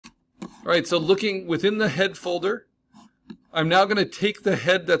All right, so looking within the head folder, I'm now going to take the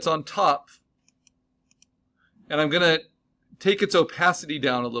head that's on top, and I'm going to take its opacity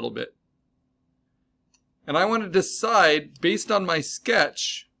down a little bit. And I want to decide, based on my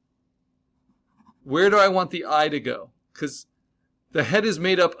sketch, where do I want the eye to go? Because the head is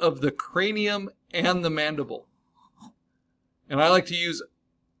made up of the cranium and the mandible. And I like to use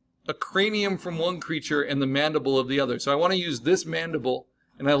a cranium from one creature and the mandible of the other. So I want to use this mandible,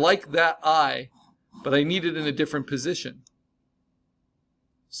 and I like that eye, but I need it in a different position.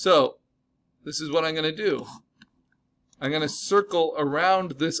 So this is what I'm going to do. I'm going to circle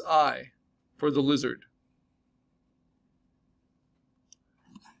around this eye for the lizard.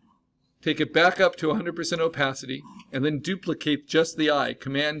 Take it back up to 100% opacity, and then duplicate just the eye,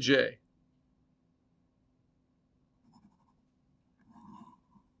 Command J.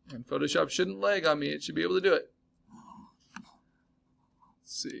 And Photoshop shouldn't lag on me, it should be able to do it.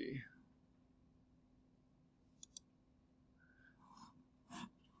 Let's see.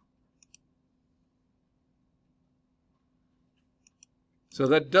 So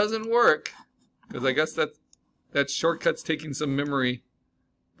that doesn't work, because I guess that shortcut's taking some memory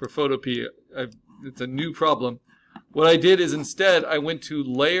for Photopea. It's a new problem. What I did is instead I went to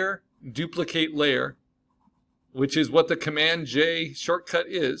Layer, Duplicate Layer, which is what the Command J shortcut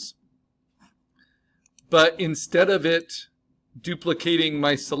is. But instead of it duplicating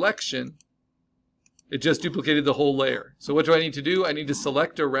my selection, it just duplicated the whole layer. So what do I need to do? I need to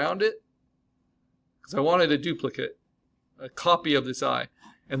select around it, because I wanted a duplicate, a copy of this eye.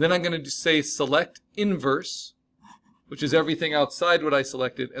 And then I'm going to say Select Inverse, which is everything outside what I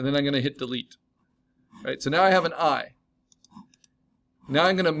selected, and then I'm going to hit Delete. All right, so now I have an eye. Now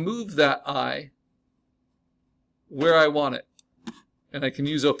I'm going to move that eye where I want it. And I can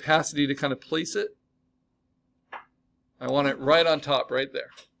use opacity to kind of place it. I want it right on top, right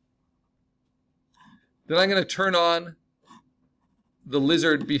there. Then I'm going to turn on the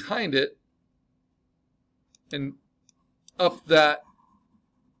lizard behind it and up that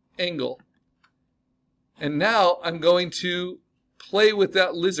angle. And now I'm going to play with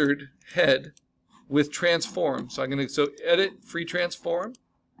that lizard head with transform. So I'm going to edit, free transform.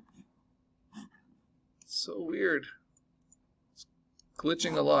 So weird. It's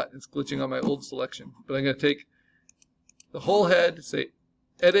glitching a lot. It's glitching on my old selection. But I'm going to take the whole head, say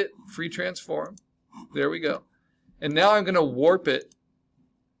edit, free transform. There we go. And now I'm going to warp it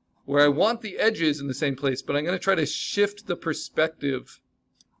where I want the edges in the same place, but I'm going to try to shift the perspective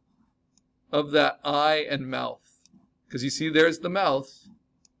of that eye and mouth. Because you see there's the mouth,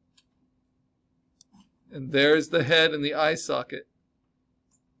 and there's the head and the eye socket.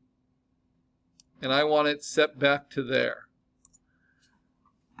 And I want it set back to there.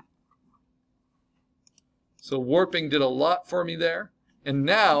 So warping did a lot for me there. And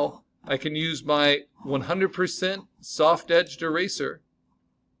now I can use my 100% soft-edged eraser,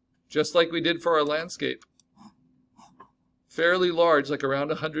 just like we did for our landscape. Fairly large, like around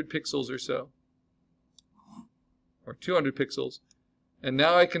 100 pixels or so, or 200 pixels. And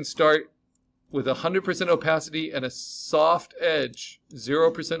now I can start with 100% opacity and a soft edge,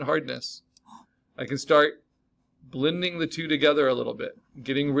 0% hardness. I can start blending the two together a little bit,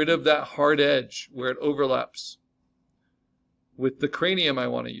 getting rid of that hard edge where it overlaps with the cranium I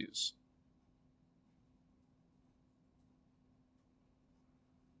want to use.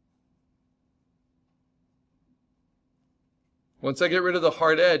 Once I get rid of the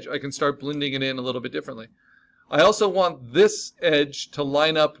hard edge, I can start blending it in a little bit differently. I also want this edge to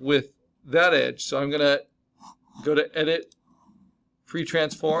line up with that edge, so I'm going to go to Edit, Free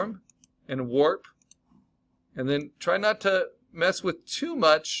Transform, and Warp. And then try not to mess with too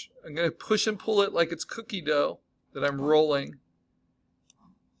much. I'm going to push and pull it like it's cookie dough that I'm rolling.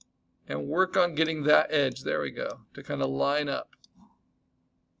 And work on getting that edge, there we go, to kind of line up.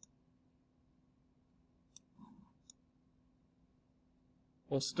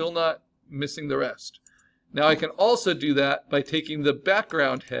 While still not missing the rest. Now I can also do that by taking the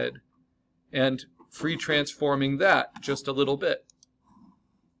background head and free transforming that just a little bit.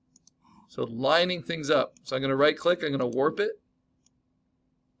 So lining things up. So I'm going to right click, I'm going to warp it.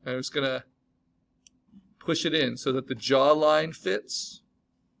 I'm just going to push it in so that the jawline fits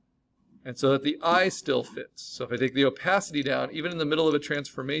and so that the eye still fits. So if I take the opacity down, even in the middle of a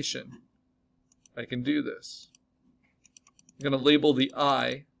transformation, I can do this. I'm going to label the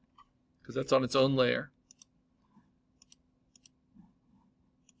eye because that's on its own layer.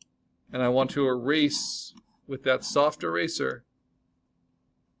 And I want to erase with that soft eraser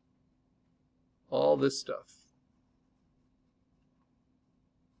all this stuff.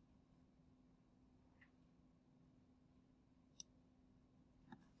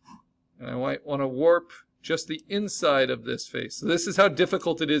 And I might want to warp just the inside of this face. So this is how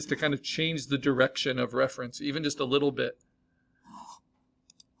difficult it is to kind of change the direction of reference, even just a little bit.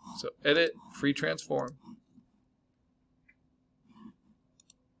 So edit, free transform.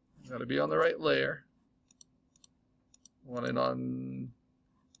 Got to be on the right layer. Want it on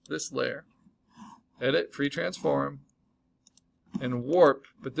this layer. Edit, free transform, and warp.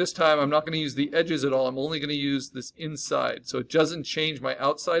 But this time I'm not going to use the edges at all. I'm only going to use this inside. So it doesn't change my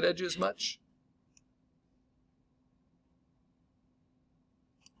outside edges much.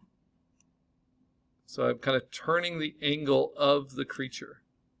 So I'm kind of turning the angle of the creature.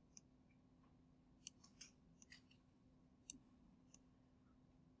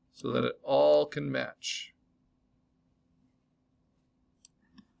 So that it all can match.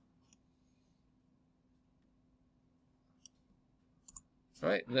 All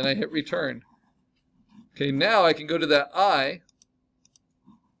right, then I hit return. Okay, now I can go to that eye.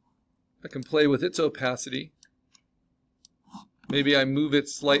 I can play with its opacity. Maybe I move it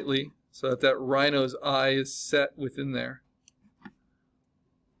slightly so that that rhino's eye is set within there.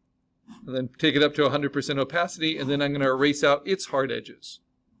 And then take it up to 100% opacity, and then I'm going to erase out its hard edges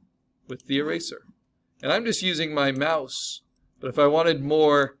with the eraser. And I'm just using my mouse, but if I wanted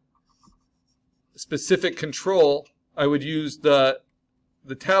more specific control, I would use the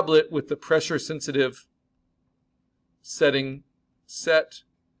tablet with the pressure sensitive setting set,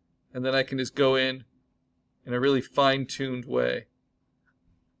 and then I can just go in a really fine-tuned way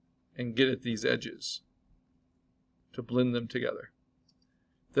and get at these edges to blend them together.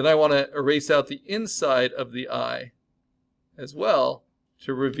 Then I want to erase out the inside of the eye as well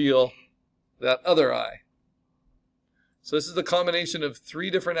to reveal that other eye. So this is the combination of 3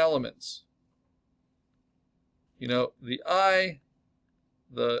 different elements. You know, the eye,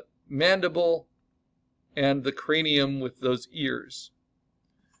 the mandible, and the cranium with those ears.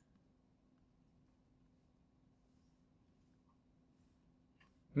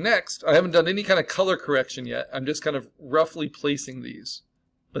 Next, I haven't done any kind of color correction yet. I'm just kind of roughly placing these.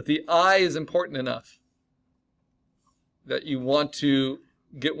 But the eye is important enough that you want to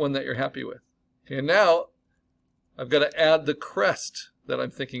get one that you're happy with. Okay, and now I've got to add the crest that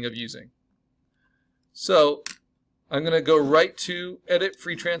I'm thinking of using. So I'm going to go right to Edit,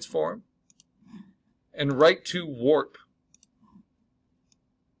 Free Transform, and right to Warp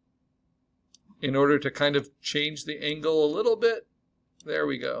in order to kind of change the angle a little bit. There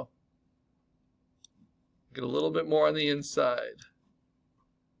we go. Get a little bit more on the inside.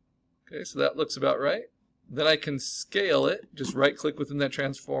 Okay, so that looks about right. Then I can scale it, just right-click within that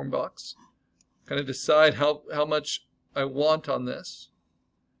transform box. Kind of decide how much I want on this.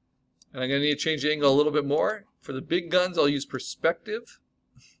 And I'm going to need to change the angle a little bit more. For the big guns, I'll use perspective.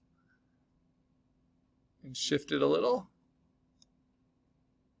 And shift it a little.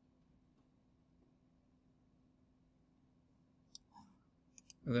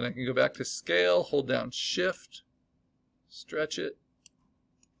 And then I can go back to scale, hold down shift, stretch it.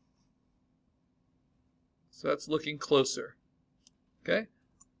 So that's looking closer. Okay?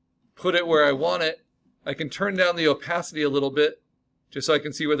 Put it where I want it. I can turn down the opacity a little bit just so I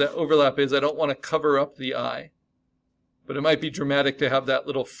can see where that overlap is. I don't want to cover up the eye, but it might be dramatic to have that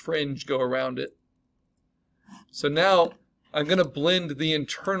little fringe go around it. So now I'm going to blend the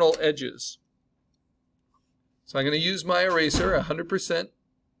internal edges. So I'm going to use my eraser 100%.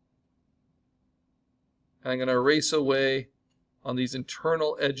 And I'm going to erase away on these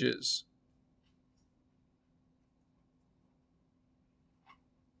internal edges.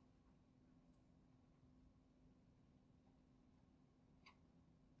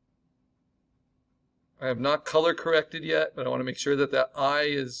 I have not color corrected yet, but I want to make sure that that eye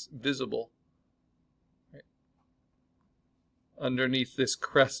is visible. Right. Underneath this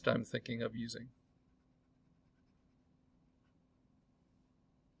crest I'm thinking of using.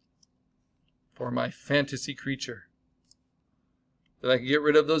 For my fantasy creature. That I can get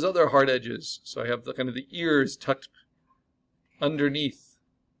rid of those other hard edges. So I have the kind of the ears tucked underneath.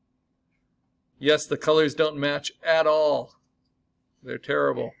 Yes, the colors don't match at all. They're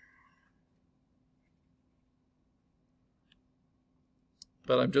terrible.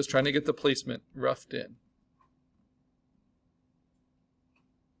 But I'm just trying to get the placement roughed in.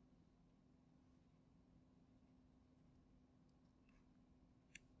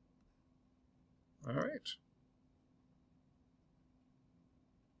 All right.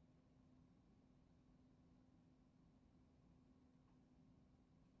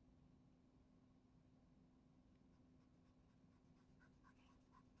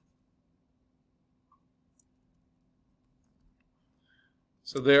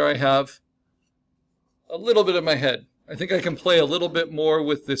 So there I have a little bit of my head. I think I can play a little bit more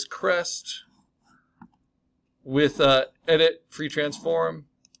with this crest, with edit, free transform.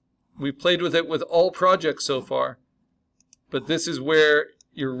 We played with it with all projects so far, but this is where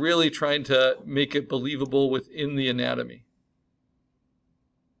you're really trying to make it believable within the anatomy.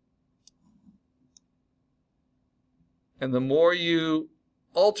 And the more you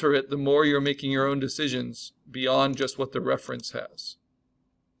alter it, the more you're making your own decisions beyond just what the reference has.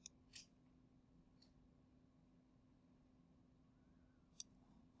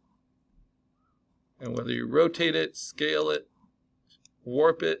 And whether you rotate it, scale it,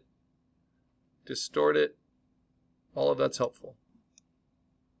 warp it, distort it, all of that's helpful.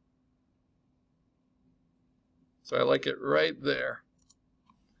 So I like it right there.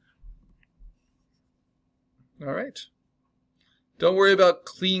 All right. Don't worry about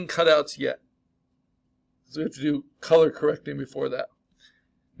clean cutouts yet. So we have to do color correcting before that.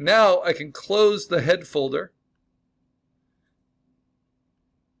 Now I can close the head folder.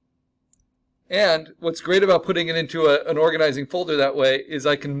 And what's great about putting it into an organizing folder that way is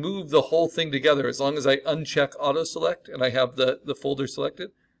I can move the whole thing together. As long as I uncheck auto select and I have the folder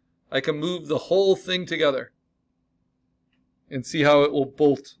selected, I can move the whole thing together and see how it will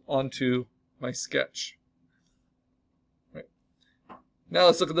bolt onto my sketch. Right. Now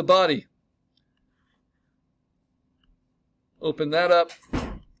let's look at the body. Open that up.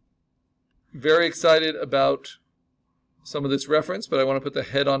 Very excited about some of this reference, but I want to put the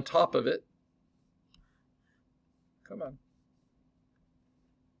head on top of it. Come on.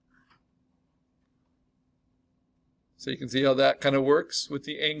 So you can see how that kind of works with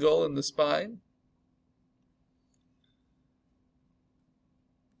the angle and the spine.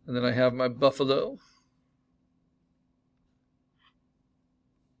 And then I have my buffalo.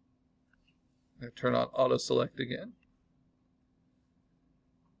 I turn on auto select again.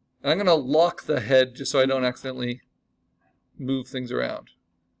 And I'm going to lock the head just so I don't accidentally move things around.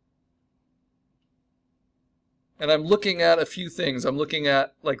 And I'm looking at a few things. I'm looking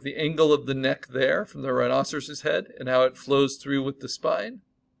at like the angle of the neck there from the rhinoceros's head and how it flows through with the spine.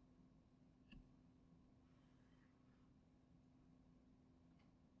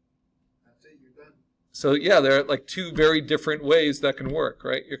 That's it, you're done. So yeah, there are like two very different ways that can work,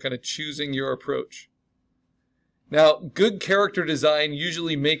 right? You're kind of choosing your approach. Now, good character design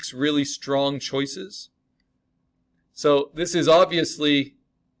usually makes really strong choices. So this is obviously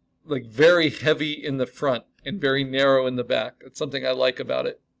like very heavy in the front and very narrow in the back. That's something I like about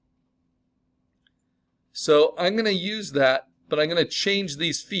it. So I'm going to use that, but I'm going to change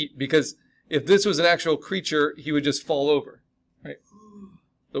these feet because if this was an actual creature, he would just fall over, right?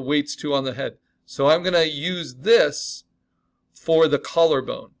 The weight's too on the head. So I'm going to use this for the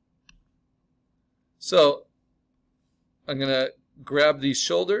collarbone. So I'm going to grab these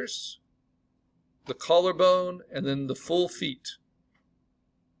shoulders, the collarbone, and then the full feet,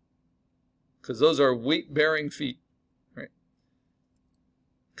 because those are weight-bearing feet, right?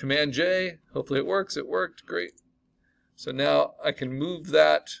 Command J, hopefully it works. It worked, great. So now I can move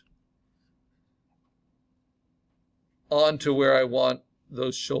that onto where I want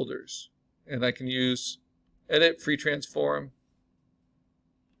those shoulders. And I can use edit, free transform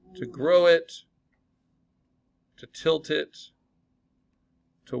to grow it, to tilt it,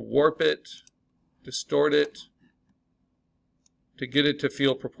 to warp it, distort it, to get it to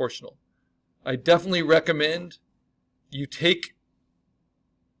feel proportional. I definitely recommend you take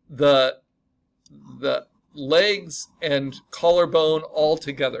the legs and collarbone all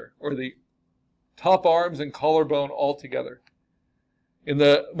together, or the top arms and collarbone all together. In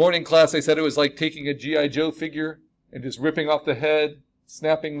the morning class, I said it was like taking a G.I. Joe figure and just ripping off the head,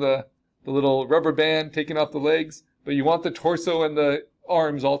 snapping the little rubber band, taking off the legs, but you want the torso and the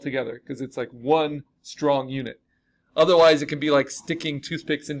arms all together because it's like one strong unit. Otherwise, it can be like sticking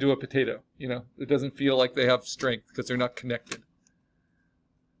toothpicks into a potato. You know, it doesn't feel like they have strength because they're not connected.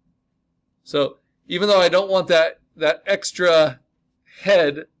 So even though I don't want that extra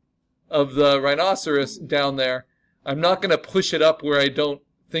head of the rhinoceros down there, I'm not going to push it up where I don't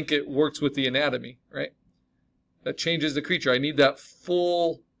think it works with the anatomy, right? That changes the creature. I need that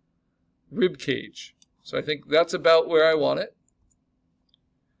full rib cage. So I think that's about where I want it.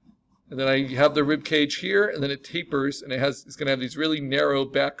 And then I have the rib cage here, and then it tapers, and it's going to have these really narrow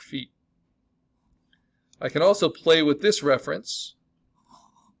back feet. I can also play with this reference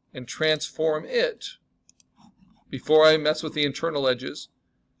and transform it before I mess with the internal edges.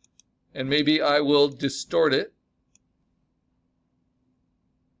 And maybe I will distort it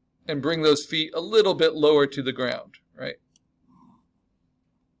and bring those feet a little bit lower to the ground, right?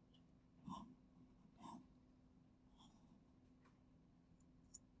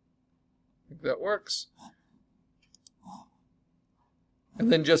 I think that works.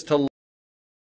 And then just to